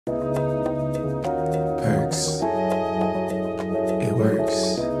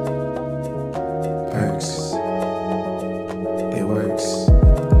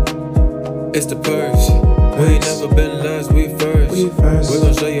never been last, we first. We're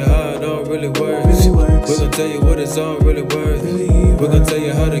gonna show you how it all really works. We're gonna tell you what it's all really worth. We're gonna tell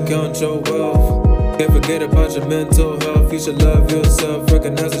you how to count your wealth. Can't forget about your mental health. You should love yourself.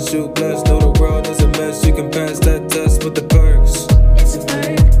 Recognize that you blessed. Know the world is a mess. You can pass that test with the perks. It's a perk.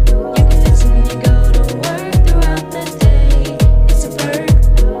 You can listen when you go to work throughout the day. It's a perk.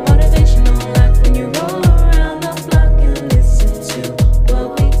 Motivational life when you roll around the block and listen to what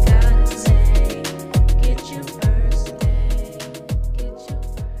we gotta say. Get your first day. Get your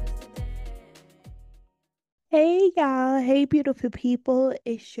first day. Hey y'all, hey beautiful people,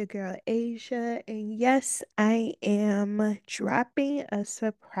 it's your girl Asia, and yes, I am dropping a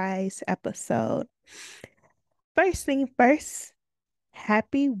surprise episode. First thing first,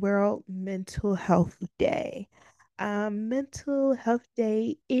 happy World Mental Health Day. Mental Health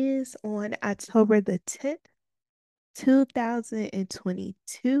Day is on October the 10th,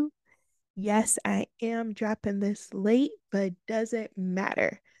 2022. Yes, I am dropping this late, but doesn't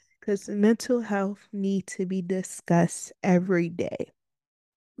matter because mental health needs to be discussed every day.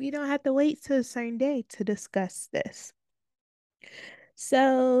 We don't have to wait till a certain day to discuss this.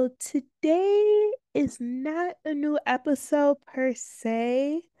 So today is not a new episode per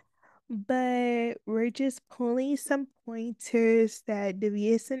se, but we're just pulling some pointers that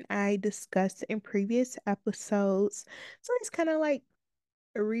Devious and I discussed in previous episodes. So it's kind of like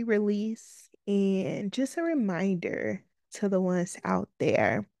a re-release and just a reminder to the ones out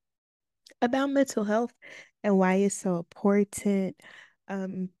there about mental health and why it's so important.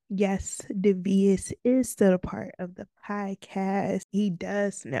 Yes, Devious is still a part of the podcast. He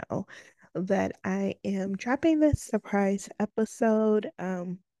does know that I am dropping this surprise episode.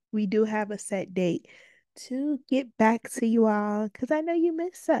 We do have a set date to get back to you all because I know you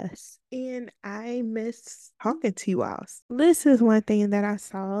miss us and I miss talking to you all. This is one thing that I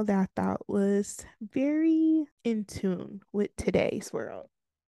saw that I thought was very in tune with today's world.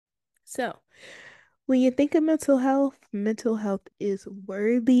 So, when you think of mental health is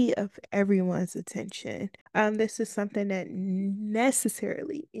worthy of everyone's attention. This is something that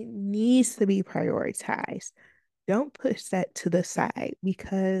necessarily it needs to be prioritized. Don't push that to the side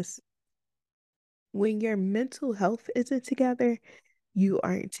because when your mental health isn't together, you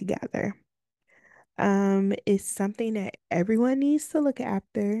aren't together. It's something that everyone needs to look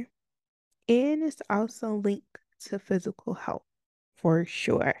after, and it's also linked to physical health for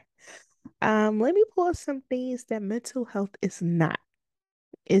sure. Let me pull up some things that mental health is not.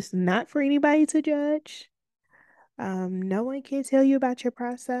 It's not for anybody to judge. No one can tell you about your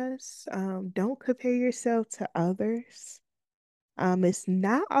process. Don't compare yourself to others. It's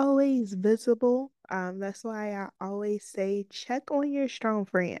not always visible. That's why I always say check on your strong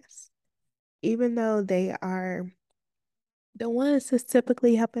friends, even though they are the ones that's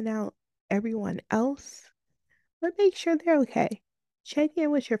typically helping out everyone else. But make sure they're okay. Check in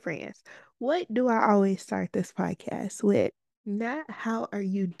with your friends. What do I always start this podcast with? Not how are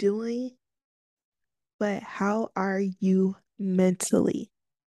you doing, but how are you mentally?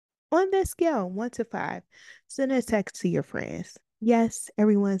 On that scale, 1 to 5, send a text to your friends. Yes,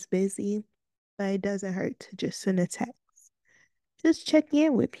 everyone's busy, but it doesn't hurt to just send a text. Just check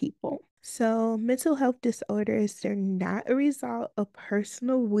in with people. So, mental health disorders, they're not a result of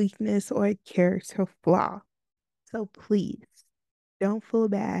personal weakness or a character flaw. So, please don't feel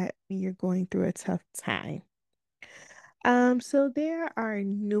bad when you're going through a tough time. So there are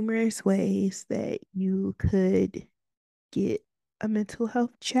numerous ways that you could get a mental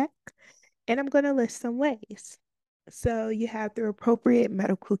health check, and I'm going to list some ways. So you have the appropriate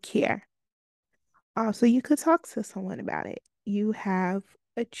medical care. Also, you could talk to someone about it. You have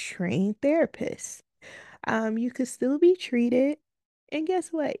a trained therapist. You could still be treated, and guess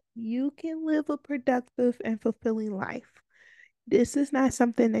what? You can live a productive and fulfilling life. This is not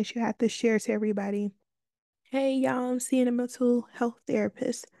something that you have to share to everybody. Hey, y'all, I'm seeing a mental health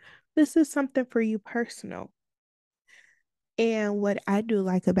therapist. This is something for you personal. And what I do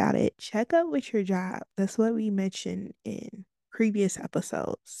like about it, check up with your job. That's what we mentioned in previous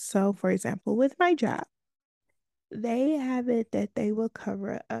episodes. So, for example, with my job, they have it that they will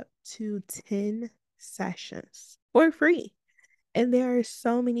cover up to 10 sessions for free. And there are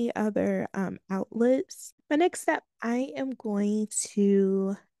so many other outlets. My next step, I am going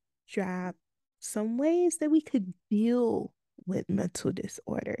to drop some ways that we could deal with mental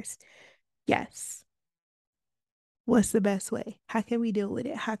disorders. Yes. What's the best way? How can we deal with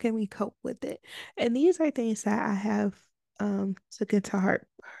it? How can we cope with it? And these are things that I have taken to heart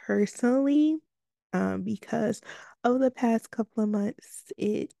personally because over the past couple of months,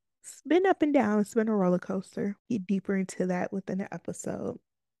 it's been up and down. It's been a roller coaster. Get deeper into that within the episode.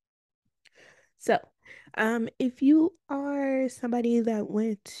 So, If you are somebody that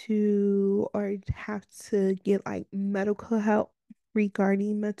went to or have to get like medical help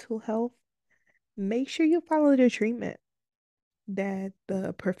regarding mental health, make sure you follow the treatment that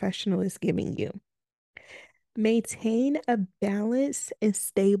the professional is giving you. Maintain a balanced and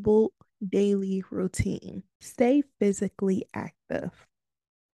stable daily routine. Stay physically active.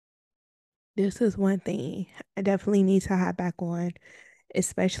 This is one thing I definitely need to hop back on,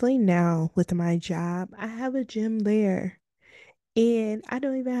 especially now with my job. I have a gym there and I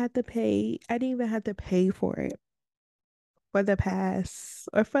don't even have to pay. I didn't even have to pay for it for the past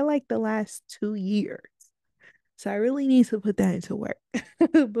or for like the last 2 years. So I really need to put that into work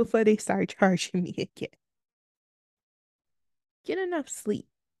before they start charging me again. Get enough sleep.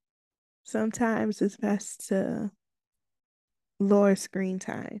 Sometimes it's best to lower screen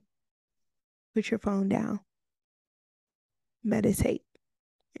time. Put your phone down, meditate,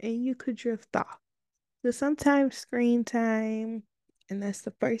 and you could drift off. So sometimes screen time, and that's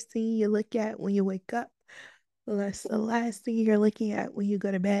the first thing you look at when you wake up. Well, that's the last thing you're looking at when you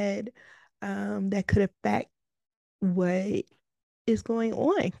go to bed. That could affect what is going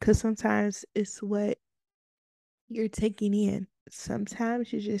on because sometimes it's what you're taking in.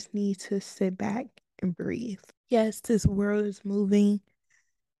 Sometimes you just need to sit back and breathe. Yes, this world is moving.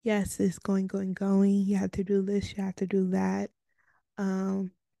 Yes, it's going. You have to do this, you have to do that.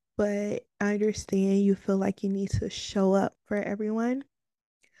 Um, but I understand you feel like you need to show up for everyone,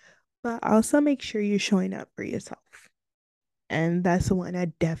 but also make sure you're showing up for yourself. And that's the one I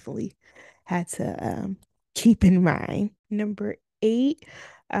definitely had to keep in mind. Number eight,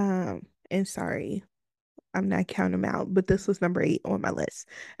 and sorry, I'm not counting them out, but this was number eight on my list.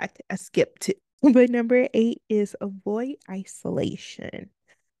 I skipped it. But number eight is avoid isolation.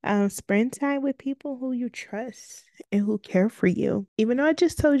 Spend time with people who you trust and who care for you. Even though I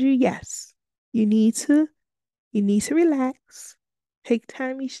just told you, yes, you need to you need to relax. Take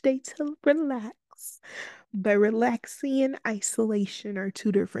time each day to relax. But relaxing and isolation are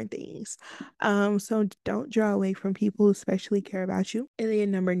two different things. So don't draw away from people who especially care about you. And then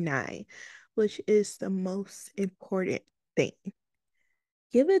number nine, which is the most important thing.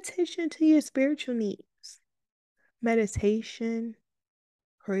 Give attention to your spiritual needs. Meditation,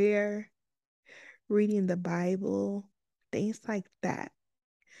 prayer, reading the Bible, things like that.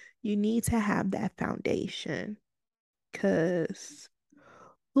 You need to have that foundation because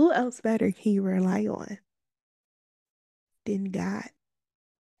who else better can you rely on than God?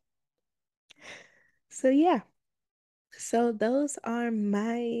 So, yeah, so those are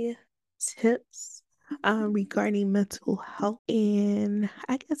my tips regarding mental health. And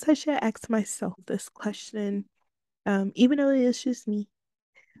I guess I should ask myself this question, even though it is just me.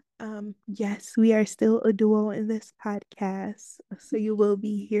 Yes, we are still a duo in this podcast. So you will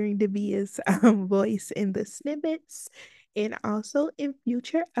be hearing Davia's voice in the snippets and also in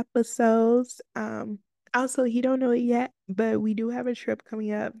future episodes. Also, he don't know it yet, but we do have a trip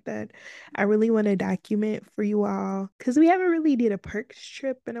coming up that I really want to document for you all because we haven't really did a perks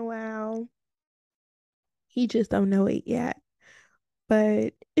trip in a while. He just don't know it yet,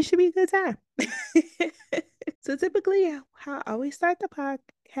 but it should be a good time. So typically, how I always start the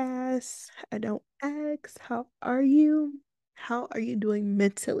podcast, I don't ask, how are you? How are you doing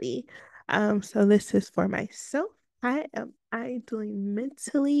mentally? So this is for myself. I doing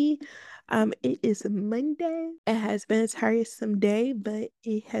mentally? It is Monday. It has been a tiresome day, but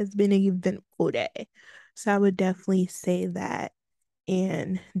it has been an eventful day. So I would definitely say that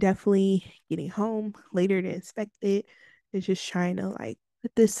and definitely getting home later than expected is just trying to like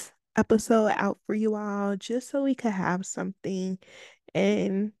put this episode out for you all just so we could have something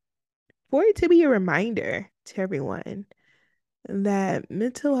and for it to be a reminder to everyone that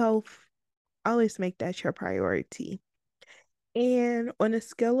mental health, always make that your priority. And on a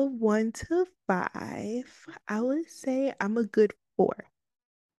scale of 1 to 5, I would say I'm a good 4.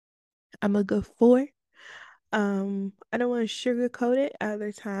 I'm a good 4. I don't want to sugarcoat it.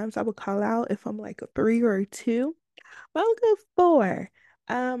 Other times I would call out if I'm like a 3 or a 2. But I'll go 4.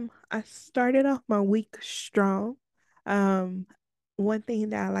 I started off my week strong. Um, One thing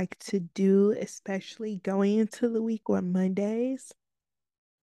that I like to do, especially going into the week on Mondays,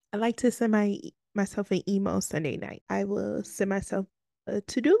 I like to send myself an email Sunday night. I will send myself a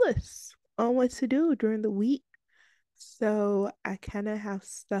to-do list on what to do during the week. So I kind of have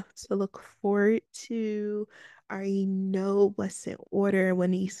stuff to look forward to. I already know what's in order, what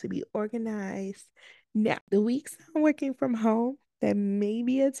needs to be organized. Now, the weeks I'm working from home, that may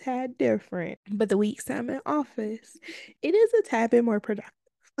be a tad different, but the weeks I'm in office, it is a tad bit more productive.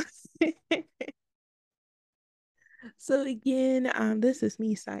 So again, this is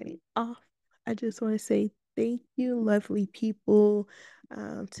me signing off. I just want to say thank you, lovely people,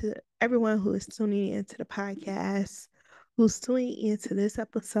 to everyone who is tuning into the podcast, who's tuning into this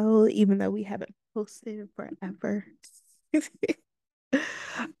episode, even though we haven't posted in forever.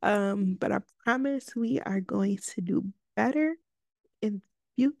 But I promise we are going to do better in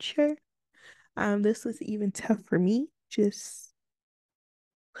future. This was even tough for me, just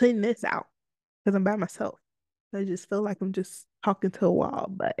putting this out because I'm by myself. I just feel like I'm just talking to a wall,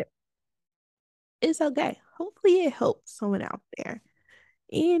 but it's okay. Hopefully it helps someone out there.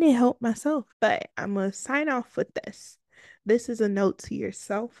 And it helped myself. But I'm gonna sign off with this. This is a note to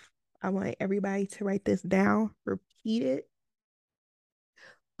yourself. I want everybody to write this down, repeat it,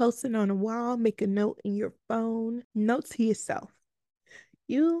 post it on a wall, make a note in your phone. Note to yourself.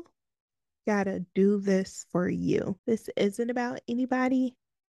 You gotta do this for you. This isn't about anybody.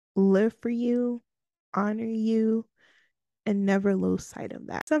 Live for you, honor you, and never lose sight of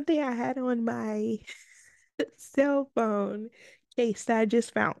that. Something I had on my cell phone case that I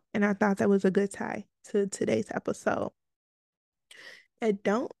just found, and I thought that was a good tie to today's episode. And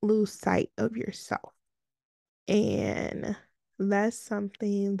don't lose sight of yourself. And that's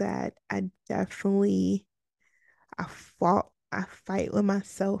something that I I fight with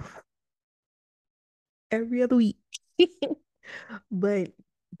myself every other week. But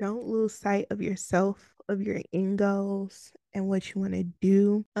don't lose sight of yourself, of your end goals and what you want to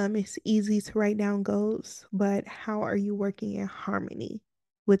do. It's easy to write down goals, but how are you working in harmony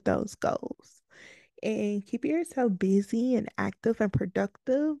with those goals? And keep yourself busy and active and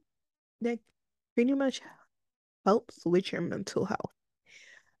productive. That pretty much helps with your mental health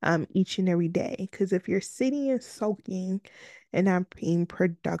each and every day. Because if you're sitting and soaking and not being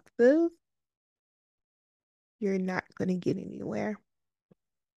productive, you're not going to get anywhere.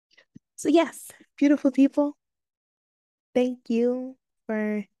 So, yes, beautiful people, thank you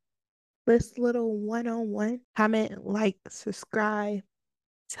for this little one-on-one. Comment, like, subscribe,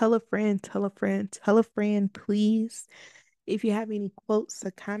 tell a friend, tell a friend, tell a friend, please. If you have any quotes or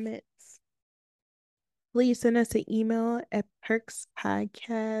comments, please send us an email at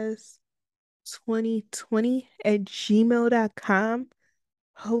perkspodcast2020@gmail.com.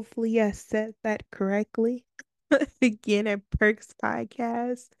 Hopefully I said that correctly. Again, at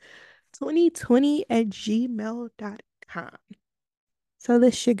perkspodcast2020@gmail.com. So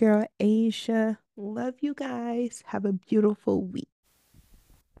this is your girl Asia. Love you guys. Have a beautiful week.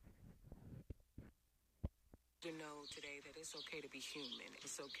 To know today that it's okay to be human.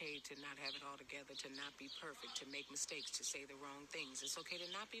 It's okay to not have it all together, to not be perfect, to make mistakes, to say the wrong things. It's okay to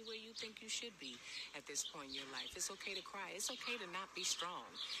not be where you think you should be at this point in your life. It's okay to cry. It's okay to not be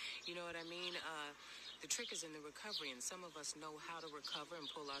strong. You know what I mean? The trick is in the recovery, and some of us know how to recover and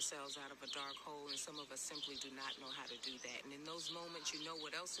pull ourselves out of a dark hole, and some of us simply do not know how to do that. And in those moments, you know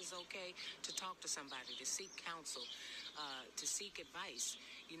what else is okay? To talk to somebody, to seek counsel, to seek advice,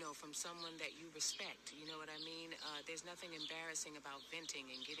 you know, from someone that you respect. You know what I mean? There's nothing embarrassing about venting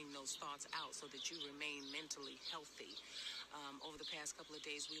and getting those thoughts out so that you remain mentally healthy. Over the past couple of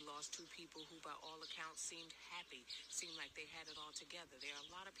days, we lost two people who, by all accounts, seemed happy, seemed like they had it all together. There are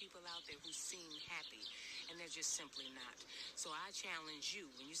a lot of people out there who seem happy, and they're just simply not. So I challenge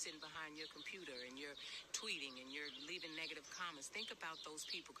you, when you're sitting behind your computer and you're tweeting and you're leaving negative comments, think about those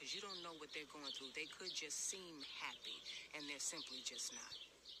people, because you don't know what they're going through. They could just seem happy, and they're simply just not.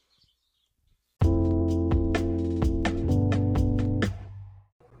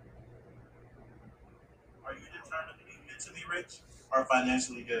 Are you determined to be mentally rich or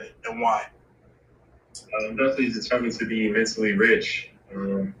financially good, and why? I'm definitely determined to be mentally rich.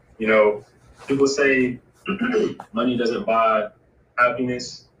 You know, people say money doesn't buy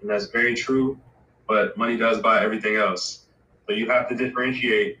happiness, and that's very true, but money does buy everything else. So you have to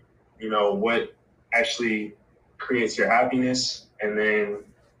differentiate, you know, what actually creates your happiness, and then,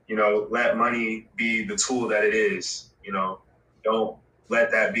 you know, let money be the tool that it is. You know, don't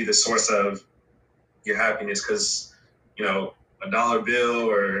let that be the source of your happiness, because, you know, a dollar bill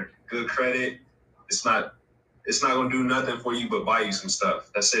or good credit, it's not going to do nothing for you but buy you some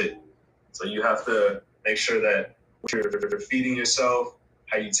stuff. That's it. So you have to make sure that you're feeding yourself,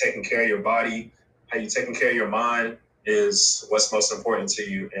 how you taking care of your body, how you taking care of your mind is what's most important to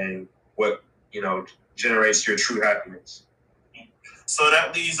you, and what, you know, generates your true happiness. So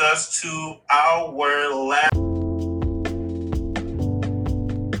that leads us to our last.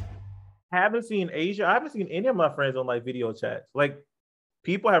 Haven't seen Asia. I haven't seen any of my friends on like video chats. Like,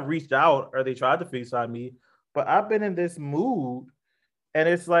 people have reached out or they tried to FaceTime me, but I've been in this mood, and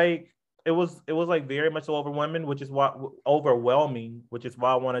it's like it was like very much overwhelming, which is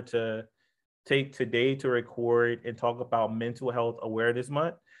why I wanted to take today to record and talk about Mental Health Awareness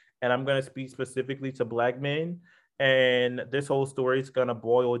Month. and I'm gonna speak specifically to Black men. And this whole story is gonna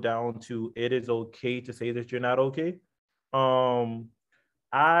boil down to it is okay to say that you're not okay. Um,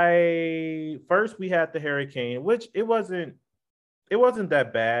 I first we had the hurricane, which it wasn't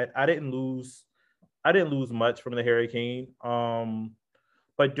that bad. I didn't lose much from the hurricane.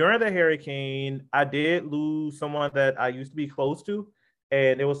 But during the hurricane, I did lose someone that I used to be close to,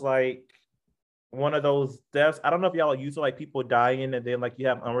 and it was like one of those deaths. I don't know if y'all are used to like people dying and then like you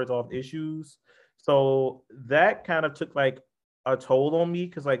have unresolved issues. So that kind of took like a toll on me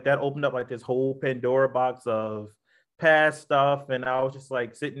because like that opened up like this whole Pandora box of past stuff, and I was just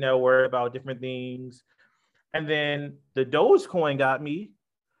like sitting there worried about different things. And then the Dogecoin got me,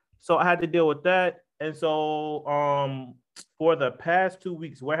 so I had to deal with that. And so for the past 2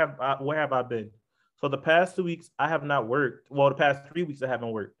 weeks, where have I been? So the past 2 weeks I have not worked. Well, the past 3 weeks I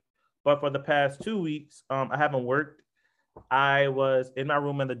haven't worked. But for the past 2 weeks, I haven't worked. I was in my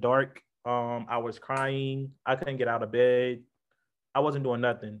room in the dark. I was crying. I couldn't get out of bed. I wasn't doing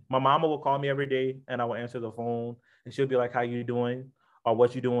nothing. My mama would call me every day and I would answer the phone and she'll be like, how you doing? Or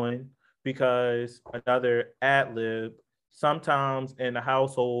what you doing? Because another ad lib, sometimes in a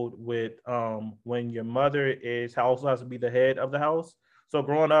household with when your mother is also has to be the head of the house. So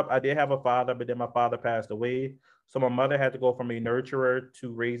growing up, I did have a father, but then my father passed away. So my mother had to go from a nurturer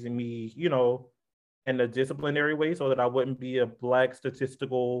to raising me, in a disciplinary way so that I wouldn't be a Black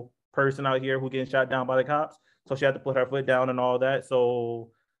statistical person out here who getting shot down by the cops. So she had to put her foot down and all that.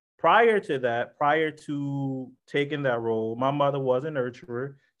 So prior to that, prior to taking that role, my mother was a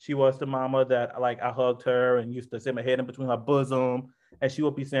nurturer. She was the mama that like I hugged her and used to sit my head in between her bosom, and she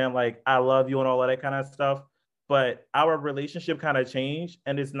would be saying like I love you and all of that kind of stuff. But our relationship kind of changed,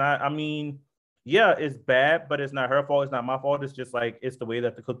 and it's not. I mean, yeah, it's bad, but it's not her fault. It's not my fault. It's just like it's the way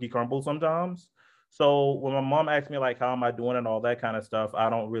that the cookie crumbles sometimes. So when my mom asked me like how am I doing and all that kind of stuff, I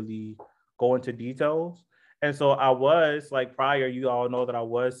don't really go into details. And so I was like prior, you all know that I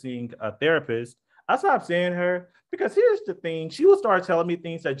was seeing a therapist. I stopped seeing her because here's the thing. She would start telling me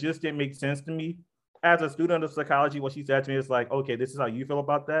things that just didn't make sense to me. As a student of psychology, what she said to me is like, okay, this is how you feel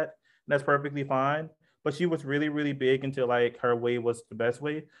about that. And that's perfectly fine. But she was really, really big into like her way was the best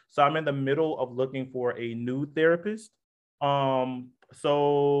way. So I'm in the middle of looking for a new therapist.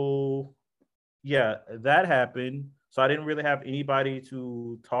 So yeah, that happened. So I didn't really have anybody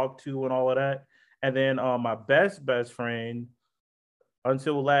to talk to and all of that. And then my best friend,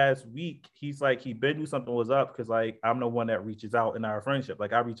 until last week, he's like he been knew something was up because like I'm the one that reaches out in our friendship.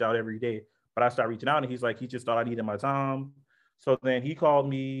 Like I reach out every day, but I start reaching out and he's like he just thought I needed my time. So then he called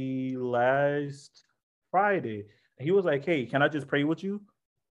me last Friday and he was like, "Hey, can I just pray with you?"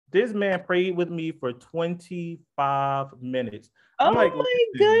 This man prayed with me for 25 minutes. I'm Oh like, my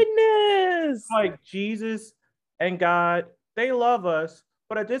listen, goodness. I'm like Jesus and God, they love us.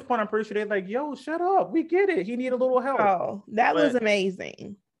 But at this point, I'm pretty sure they're like, yo, shut up. We get it. He need a little help. Oh, that was But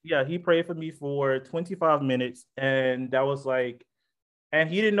amazing. yeah, he prayed for me for 25 minutes. And that was like, and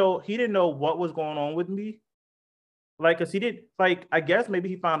he didn't know what was going on with me. Like, cause he did like, I guess maybe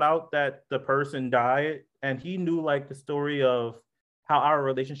he found out that the person died and he knew like the story of how our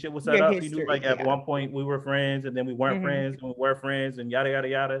relationship was set Your up. He knew history, like at yeah. one point we were friends and then we weren't Mhm. friends and we were friends and yada yada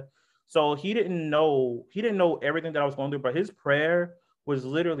yada. So he didn't know everything that I was going through, but his prayer was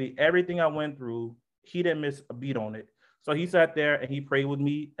literally everything I went through. He didn't miss a beat on it. So he sat there and he prayed with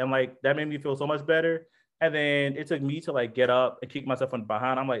me, and like that made me feel so much better. And then it took me to like get up and kick myself in the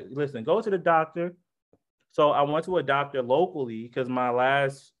behind. I'm like, listen, go to the doctor. So I went to a doctor locally because my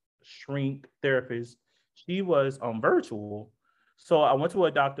last shrink therapist, she was virtual. So I went to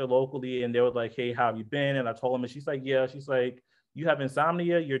a doctor locally and they were like, hey, how have you been? And I told them, and she's like, yeah, she's like, you have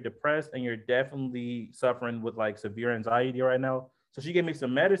insomnia, you're depressed, and you're definitely suffering with like severe anxiety right now. So she gave me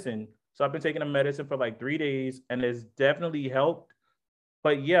some medicine. So I've been taking the medicine for like 3 days and it's definitely helped.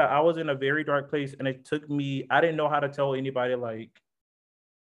 But yeah, I was in a very dark place and it took me, I didn't know how to tell anybody like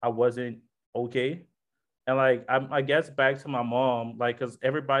I wasn't okay. And like I guess back to my mom, like because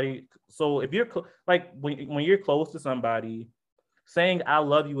everybody. So if you're like when you're close to somebody, saying I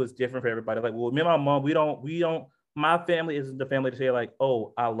love you is different for everybody. Like well, me and my mom, we don't. My family isn't the family to say like,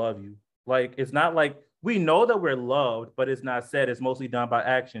 oh, I love you. Like it's not like we know that we're loved, but it's not said. It's mostly done by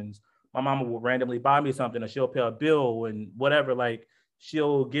actions. My mama will randomly buy me something, or she'll pay a bill and whatever. Like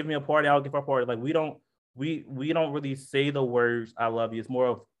she'll give me a party, I'll give her a party. Like we don't really say the words I love you. It's more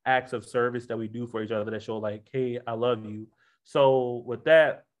of acts of service that we do for each other that show like, hey, I love you. So with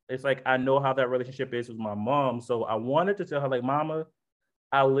that, it's like I know how that relationship is with my mom. So I wanted to tell her, like, mama,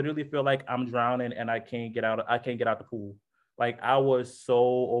 I literally feel like I'm drowning and I can't get out the pool. Like I was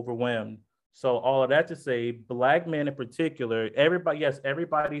so overwhelmed. So all of that to say, Black men in particular, everybody, yes,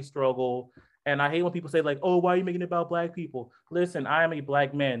 everybody struggle. And I hate when people say like, "Oh, why are you making it about Black people?" Listen, I am a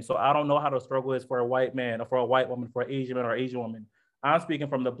Black man, so I don't know how the struggle is for a white man or for a white woman, for an Asian man or Asian woman. I'm speaking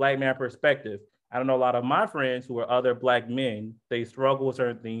from the Black man perspective. I don't know a lot of my friends who are other Black men. They struggle with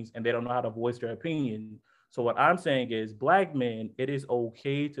certain things and they don't know how to voice their opinion. So what I'm saying is, Black men, it is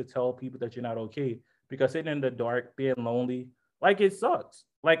okay to tell people that you're not okay, because sitting in the dark, being lonely, like it sucks.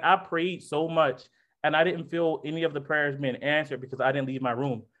 Like I prayed so much and I didn't feel any of the prayers being answered because I didn't leave my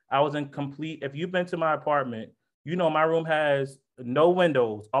room. I was in complete, if you've been to my apartment, you know my room has no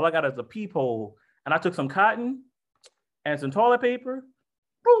windows. All I got is a peephole. And I took some cotton and some toilet paper,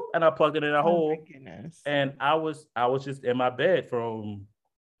 boop, and I plugged it in a Oh hole. my goodness. And I was just in my bed from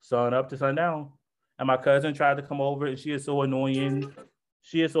sun up to sundown. And my cousin tried to come over, and she is so annoying.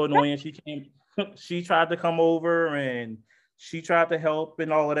 She is so annoying. She came, she tried to come over and she tried to help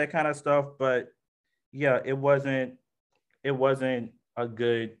and all of that kind of stuff. But yeah, it wasn't a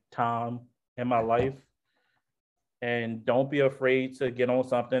good time in my life. And don't be afraid to get on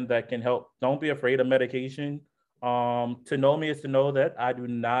something that can help. Don't be afraid of medication. To know me is to know that I do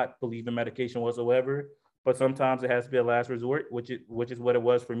not believe in medication whatsoever. But sometimes it has to be a last resort, which is what it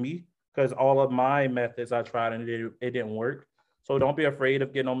was for me. Because all of my methods I tried and it didn't work. So don't be afraid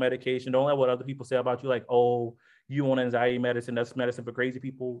of getting on medication. Don't let what other people say about you, like, oh, you on anxiety medicine, that's medicine for crazy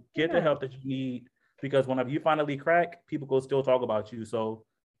people. Get the Yeah. help that you need, because whenever you finally crack, people will still talk about you. So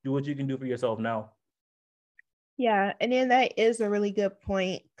do what you can do for yourself now. Yeah, and then that is a really good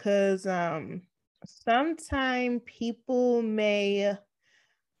point because sometimes people may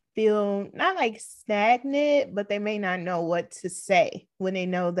feel not like stagnant, but they may not know what to say when they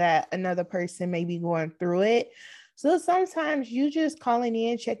know that another person may be going through it. So sometimes you just calling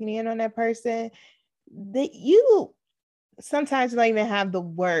in, checking in on that person, that you sometimes don't even have the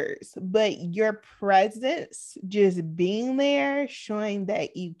words, but your presence, just being there, showing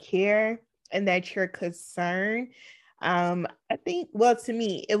that you care and that you're concerned. I think, well, to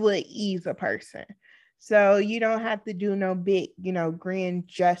me, it would ease a person. So you don't have to do no big, grand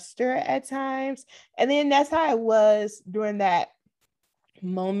gesture at times. And then that's how it was during that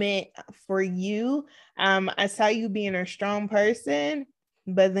moment for you. I saw you being a strong person,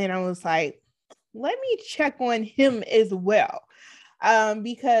 but then I was like, let me check on him as well.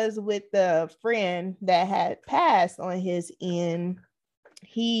 Because with the friend that had passed on his end,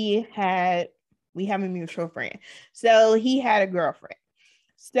 we have a mutual friend. So he had a girlfriend.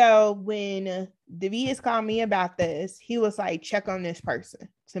 So when Devious called me about this, he was like, check on this person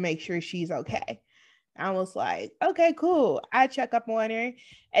to make sure she's okay. I was like, okay, cool. I check up on her.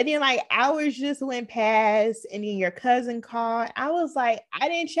 And then like hours just went past, and then your cousin called. I was like, I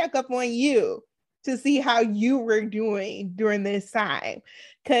didn't check up on you to see how you were doing during this time.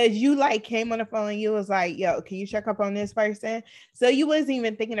 Cause you like came on the phone and you was like, yo, can you check up on this person? So you wasn't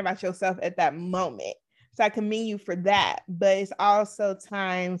even thinking about yourself at that moment. So I commend you for that. But it's also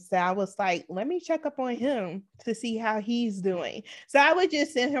times that I was like, let me check up on him to see how he's doing. So I would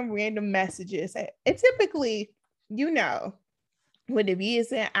just send him random messages. And typically, with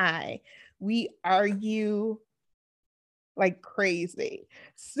Avias and I, we argue like crazy.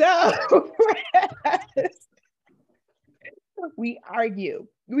 So we argue.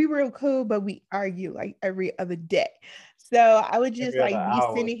 We real cool, but we argue like every other day. So I would just Every other like be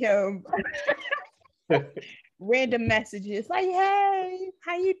hour. sending him random messages like, hey,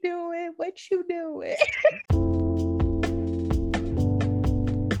 how you doing? What you doing?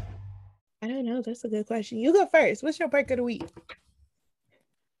 I don't know. That's a good question. You go first. What's your perk of the week?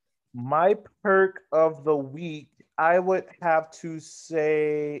 My perk of the week, I would have to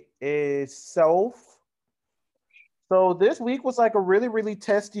say, is self. So this week was like a really, really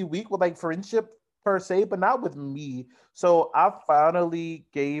testy week with like friendship per se, but not with me. So I finally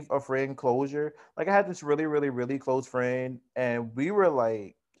gave a friend closure. Like I had this really, really, really close friend, and we were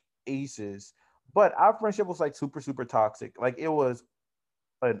like aces, but our friendship was like super, super toxic. Like it was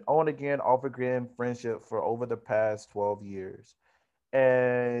an on again, off again friendship for over the past 12 years.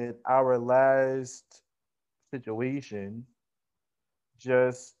 And our last situation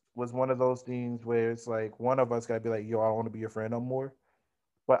just was one of those things where it's like one of us gotta be like, yo, I don't want to be your friend no more.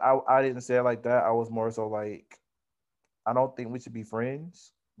 But I didn't say it like that. I was more so like, I don't think we should be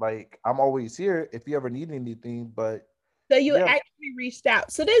friends. Like, I'm always here if you ever need anything. But So you yeah, actually reached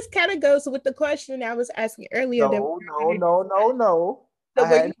out. So this kind of goes with the question I was asking earlier. no. So I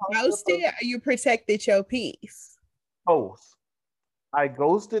were you hadn't posted the ghosted or you protected your peace? post. I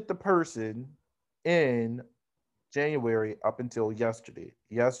ghosted the person in January up until yesterday.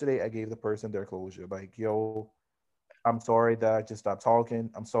 Yesterday, I gave the person their closure. Like, yo, I'm sorry that I just stopped talking.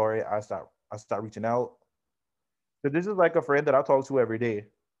 I'm sorry I stopped reaching out. Because this is like a friend that I talk to every day.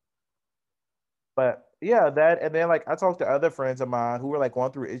 But yeah, that and then like I talked to other friends of mine who were like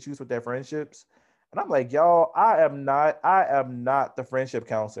going through issues with their friendships. And I'm like, y'all, I am not the friendship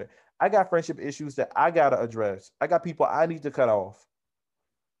counselor. I got friendship issues that I gotta address. I got people I need to cut off.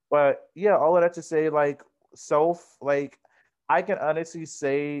 But yeah, all of that to say, like like I can honestly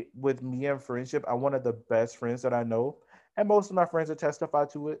say with me and friendship, I'm one of the best friends that I know. And most of my friends will testify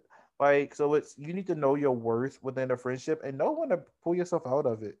to it. Like, so it's you need to know your worth within a friendship and know when to pull yourself out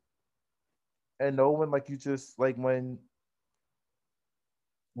of it. And know when like you just like when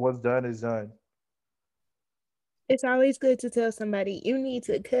what's done is done. It's always good to tell somebody you need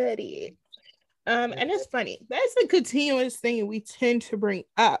to cut it. And it's funny. That's a continuous thing we tend to bring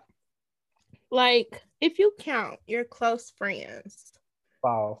up. Like, if you count your close friends,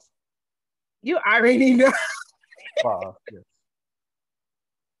 Five. you already know. Five. Yes.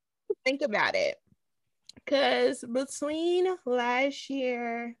 Think about it. Because between last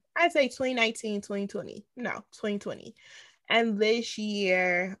year, I'd say 2019, 2020, no, 2020, and this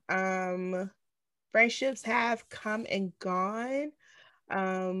year, friendships have come and gone.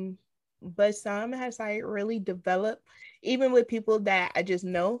 But some has like really developed, even with people that I just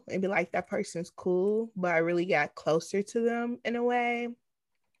know and be like, that person's cool, but I really got closer to them in a way.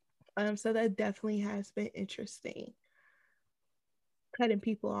 So that definitely has been interesting. Cutting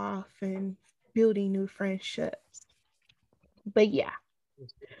people off and building new friendships. But yeah.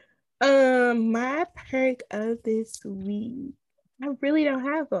 My perk of this week, I really don't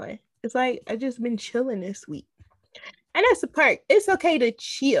have one. It's like I just been chilling this week. And that's a perk. It's okay to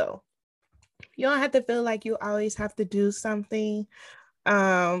chill. You don't have to feel like you always have to do something.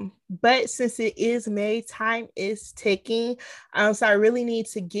 But since it is May, time is ticking. So I really need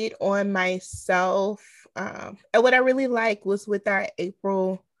to get on myself. And what I really like was with our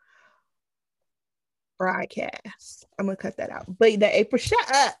April broadcast. I'm gonna cut that out. But the April,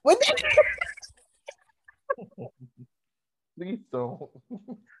 shut up. What Please don't.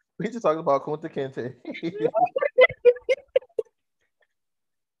 We just talking about Kunta Kinte.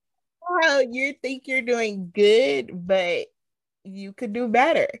 How you think you're doing good, but you could do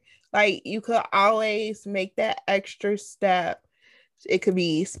better. Like you could always make that extra step. It could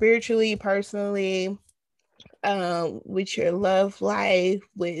be spiritually, personally, with your love life,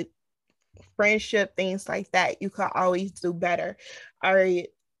 with friendship, things like that. You could always do better. Or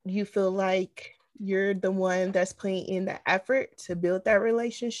you feel like you're the one that's putting in the effort to build that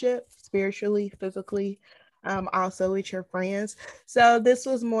relationship spiritually, physically, also with your friends. So this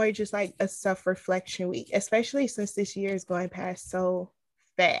was more just like a self-reflection week, especially since this year is going past so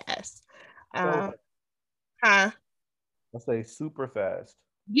fast. Huh? I say super fast.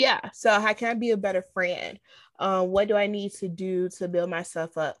 Yeah. So how can I be a better friend? What do I need to do to build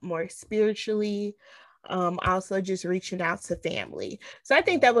myself up more spiritually? Also just reaching out to family. So I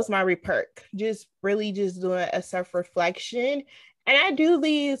think that was my perk. Just really just doing a self-reflection. And I do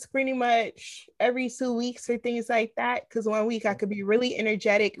these pretty much every 2 weeks or things like that. Because 1 week I could be really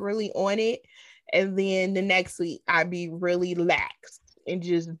energetic, really on it. And then the next week I'd be really lax and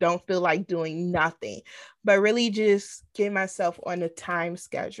just don't feel like doing nothing. But really just get myself on a time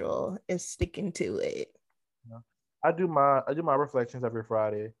schedule and sticking to it. I do my reflections every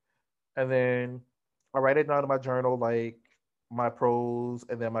Friday. And then I write it down in my journal, like my pros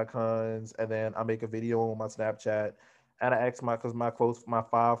and then my cons, and then I make a video on my Snapchat. And I ask my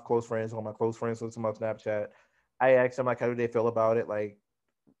 5 close friends on my close friends list on my Snapchat. I ask them like how do they feel about it, like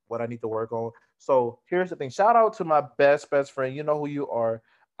what I need to work on. So here's the thing. Shout out to my best friend. You know who you are.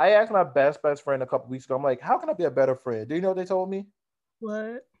 I asked my best friend a couple weeks ago. I'm like, how can I be a better friend? Do you know what they told me?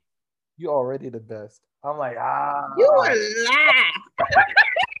 What? You already the best. I'm like, You are lying.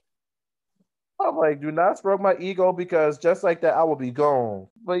 I'm like, do not stroke my ego because just like that, I will be gone.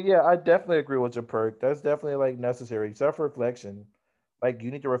 But yeah, I definitely agree with your perk. That's definitely like necessary. Self-reflection. Like you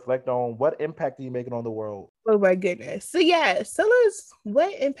need to reflect on what impact are you making on the world. Oh my goodness. So yeah,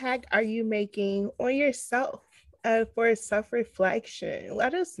 what impact are you making on yourself for self-reflection?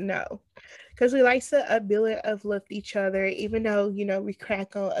 Let us know. Because we like to uplift each other, even though, we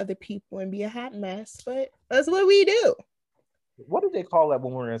crack on other people and be a hot mess, but that's what we do. What did they call that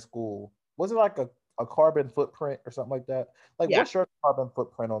when we were in school? Was it like a carbon footprint or something like that? Like, Yeah. What's your carbon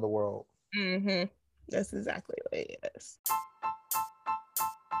footprint on the world? Mm-hmm. That's exactly what it is.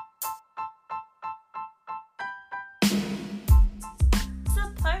 It's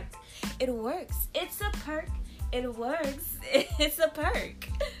a perk. It works. It's a perk. It works. It's a perk.